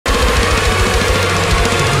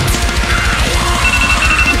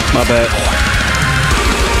My bad.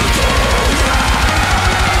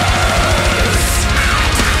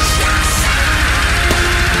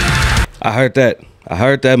 I heard that. I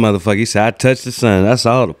heard that motherfucker. He said, I touched the sun. That's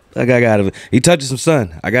all I got out of it. He touches some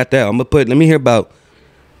sun. I got that. I'm going to let me hear about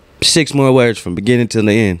 6 more words from beginning till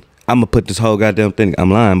the end. I'm going to put this whole goddamn thing.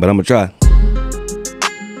 I'm lying, but I'm going to try.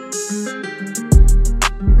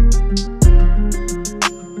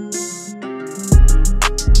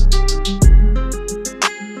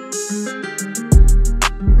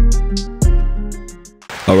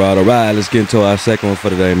 All right, let's get into our second one for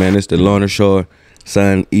today, man. It's the LORNA Sun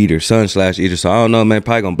slash eater. So I don't know, man,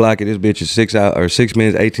 probably gonna block it. This bitch is 6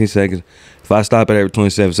 minutes, 18 seconds. If I stop it every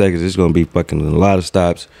 27 seconds, it's gonna be fucking a lot of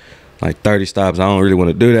stops, like 30 stops. I don't really want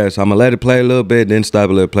to do that, so I'm gonna let it play a little bit, then stop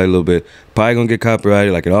it, let it play a little bit. Probably gonna get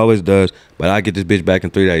copyrighted like it always does, but I get this bitch back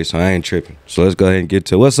in 3 days, so I ain't tripping. So let's go ahead and get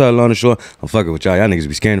to it. What's up, LORNA? I'm fucking with y'all. Y'all niggas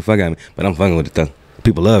be scaring the fuck out of me, but I'm fucking with it though.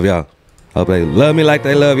 People love y'all. I hope they love me like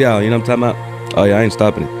they love y'all. You know what I'm talking about? Oh yeah, I ain't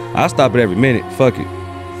stopping it. I'll stop it every minute. Fuck it.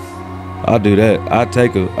 I'll do that. I'll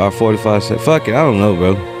take our 45 seconds. Fuck it. I don't know,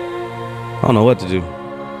 bro. I don't know what to do.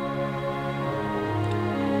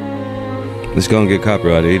 It's gonna get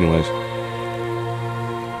copyrighted anyways.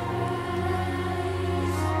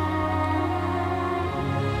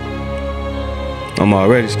 I'm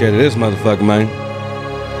already scared of this motherfucker, man.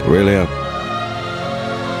 I really am.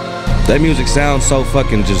 That music sounds so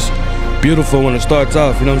fucking just beautiful when it starts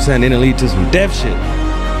off, you know what I'm saying? Then it leads to some deaf shit.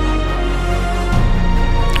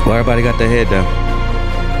 Well, everybody got their head down.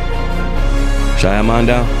 Should I have mine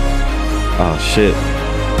down? Oh, shit.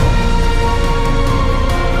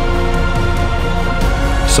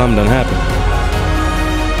 Something done happened.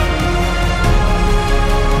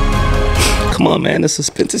 Come on, man. The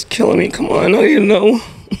suspense is killing me. Come on, I know you know.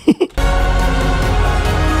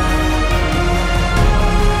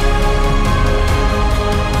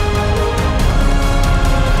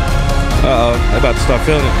 Uh-oh, I'm about to start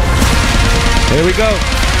feeling it. Here we go.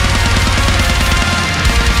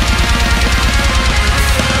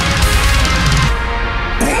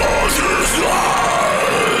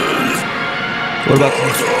 What about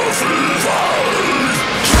this?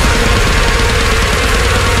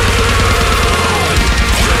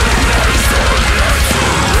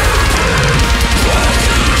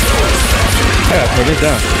 I gotta turn it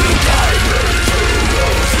down.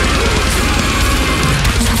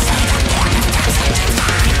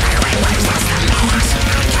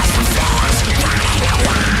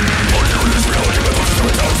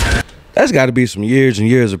 That's got to be some years and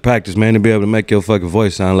years of practice, man, to be able to make your fucking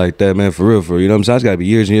voice sound like that, man, for real, you know what I'm saying? It's got to be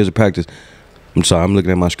years and years of practice. I'm sorry, I'm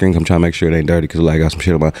looking at my screen. I'm trying to make sure it ain't dirty because like, I got some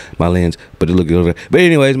shit on my lens, but it look good over there. But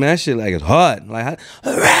anyways, man, that shit like it's hard. Like,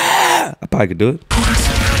 I probably could do it.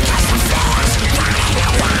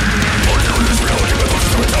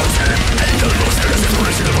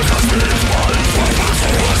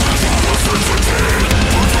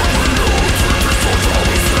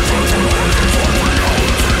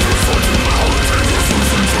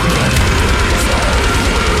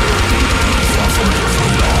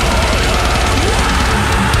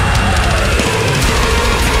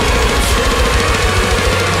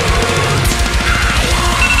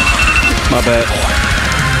 My bad.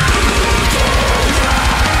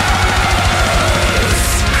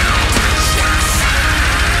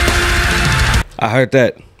 I heard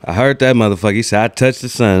that. I heard that motherfucker. He said, I touched the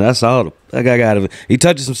sun. That's all I got out of it. He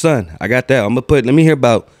touches some sun. I got that. I'm going to let me hear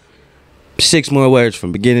about 6 more words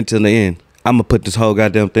from beginning till the end. I'm going to put this whole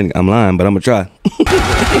goddamn thing. I'm lying, but I'm going to try.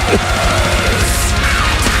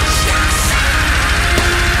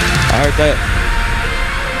 I heard that.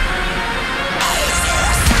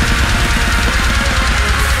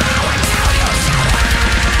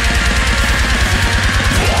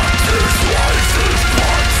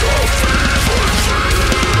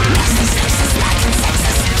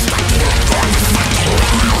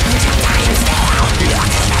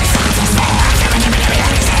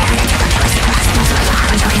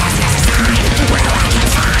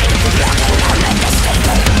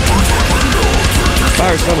 I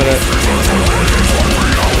heard some of that.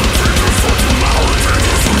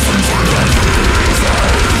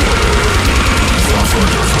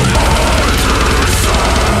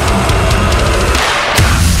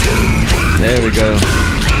 There we go.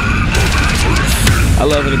 I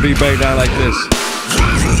love it to be break down like this.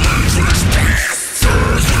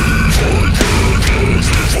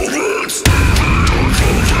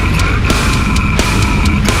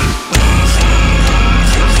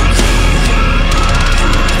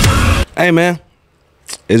 Hey man,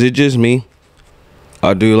 is it just me?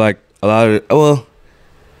 Or do like a lot of, well,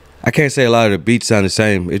 I can't say a lot of the beats sound the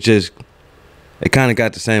same. It's just, it kind of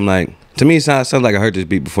got the same, like, to me it sounds like I heard this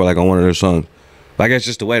beat before, like on one of their songs. But I guess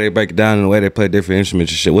just the way they break it down and the way they play different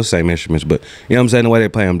instruments and shit. Well, same instruments, but you know what I'm saying, the way they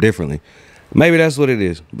play them differently. Maybe that's what it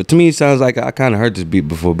is. But to me it sounds like I kind of heard this beat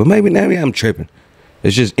before, but maybe I'm tripping.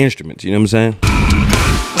 It's just instruments, you know what I'm saying?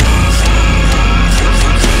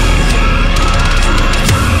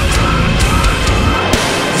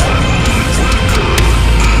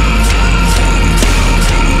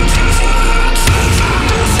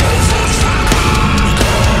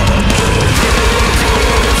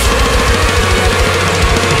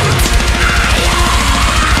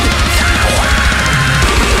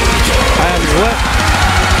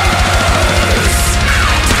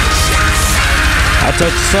 I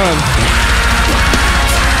touch the sun.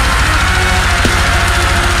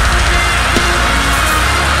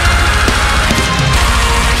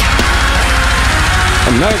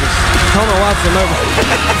 I'm nervous. I don't know why I'm so nervous.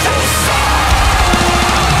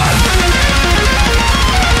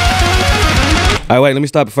 All right, wait, let me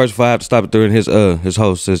stop it first before I have to stop it during his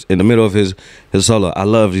host. In the middle of his solo. I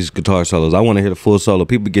love these guitar solos. I want to hear the full solo.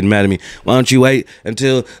 People getting mad at me. Why don't you wait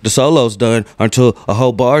until the solo's done or until a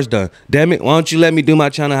whole bar's done? Damn it, why don't you let me do my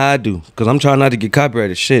channel how I do? Because I'm trying not to get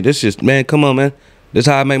copyrighted. Shit, this just, man, come on, man. This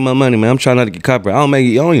is how I make my money, man. I'm trying not to get copyrighted. I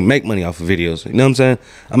don't even make money off of videos. You know what I'm saying?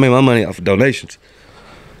 I make my money off of donations.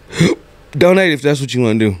 Donate if that's what you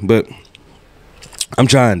want to do. But I'm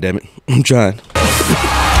trying, damn it. I'm trying.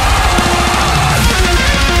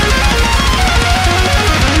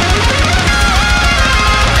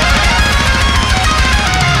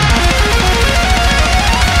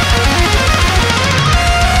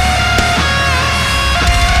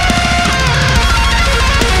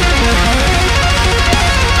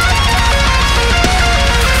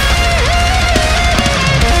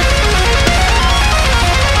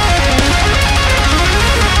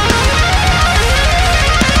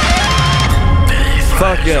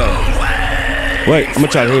 Fuck yeah. Wait, I'm gonna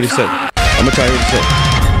try to hear what he said. I'm gonna try to hear what he said.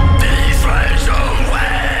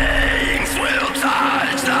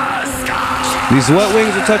 These what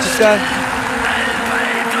wings will touch the sky?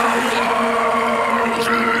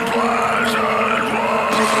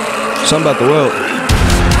 Something about the world.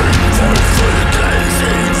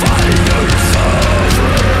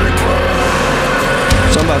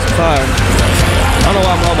 Something about some fire. I don't know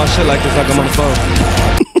why I'm on my shit like this, like I'm on the phone.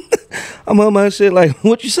 I'm on my shit like,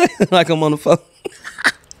 what you say? Like I'm on the phone.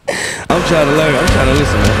 I'm trying to learn. I'm trying to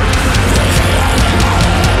listen, man.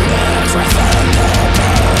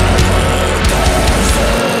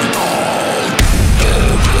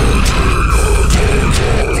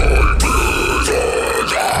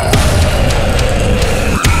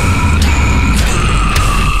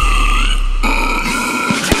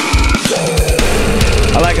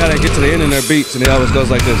 I like how they get to the end in their beats and it always goes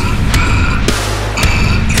like this.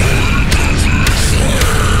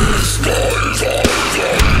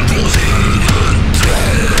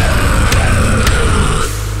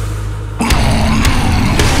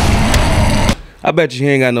 I bet you he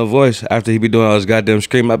ain't got no voice after he be doing all this goddamn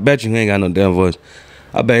screaming. I bet you he ain't got no damn voice.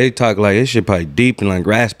 I bet he talk like his shit probably deep and like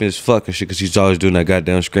rasping as fuck and shit because he's always doing that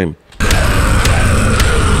goddamn screaming.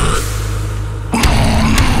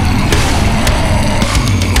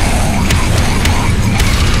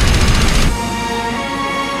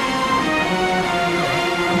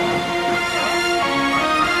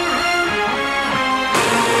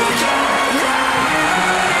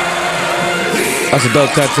 That's a dope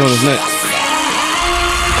tattoo on his neck.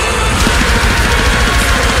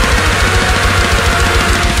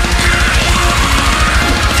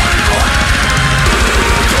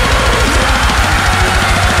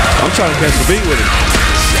 I'm trying to catch the beat with it.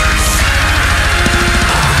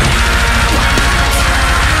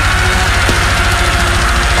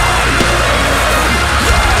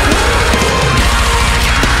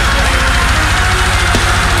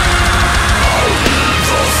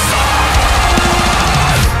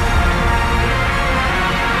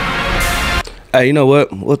 Hey, you know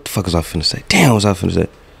what? What the fuck was I finna say? Damn, what was I finna say?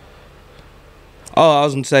 Oh, I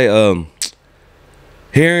was gonna say,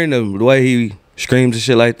 hearing the way he screams and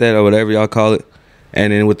shit like that, or whatever y'all call it,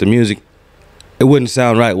 and then with the music, it wouldn't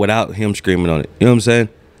sound right without him screaming on it. You know what I'm saying?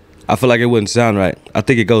 I feel like it wouldn't sound right. I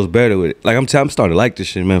think it goes better with it. Like I'm starting to like this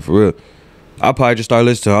shit, man, for real. I'll probably just start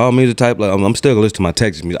listening to all music type. Like I'm still gonna listen to my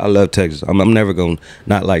Texas music. I love Texas. I'm never gonna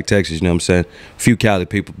not like Texas. You know what I'm saying? Few Cali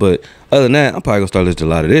people, but other than that, I'm probably gonna start listening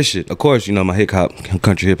to a lot of this shit. Of course, you know my hip hop,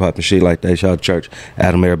 country hip hop and shit like that. Shout out to Church,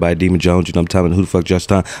 Adam, everybody, Demon Jones. You know I'm telling who the fuck Just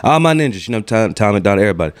Time. All my ninjas. You know I'm telling it down to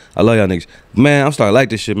everybody. I love y'all niggas. Man, I'm starting to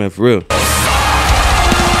like this shit, man, for real.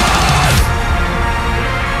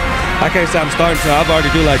 I can't say I'm starting to. I've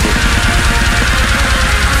already do like it.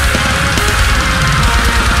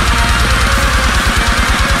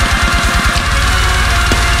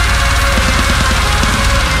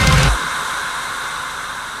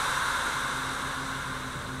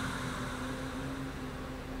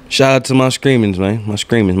 Shout out to my screamings, man. My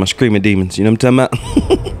screaming demons. You know what I'm talking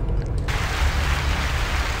about?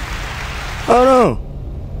 Hold on.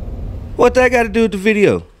 What that got to do with the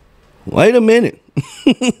video? Wait a minute.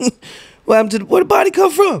 What happened to where the body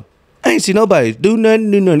come from? I ain't see nobody do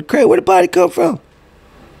nothing crazy. Where the body come from?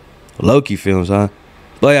 Loki films, huh?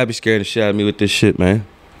 Boy, I be scared the shit out of me with this shit, man.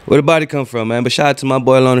 Where the body come from, man? But shout out to my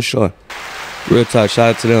boy LORNASHORE. Real talk,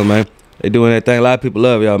 shout out to them, man. They doing that thing. A lot of people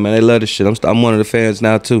love y'all, man. They love this shit. I'm one of the fans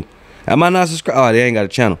now, too. Am I not subscribed? Oh, they ain't got a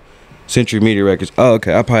channel. Century Media Records. Oh,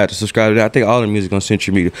 okay. I probably have to subscribe to that. I think all the music on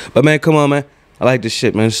Century Media. But, man, come on, man. I like this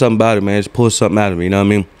shit, man. There's something about it, man. Just pull something out of me, you know what I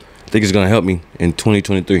mean? I think it's going to help me in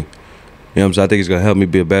 2023. You know what I'm saying? I think it's going to help me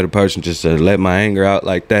be a better person, just to let my anger out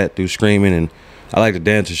like that through screaming. And I like to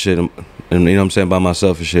dance and shit, and you know what I'm saying, by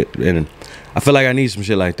myself and shit. And I feel like I need some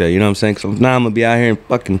shit like that, you know what I'm saying? Cause now I'm gonna be out here and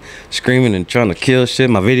fucking screaming and trying to kill shit.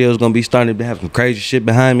 My video's gonna be starting to have some crazy shit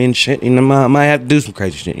behind me and shit. You know, I might have to do some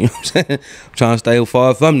crazy shit, you know what I'm saying? I'm trying to stay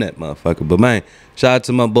far from that motherfucker. But man, shout out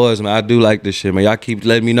to my boys, man. I do like this shit, man. Y'all keep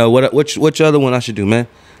letting me know which other one I should do, man.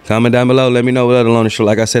 Comment down below, let me know what other LORNA show.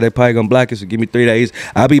 Like I said, they probably gonna block us, so give me 3 days.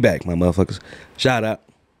 I'll be back, my motherfuckers. Shout out.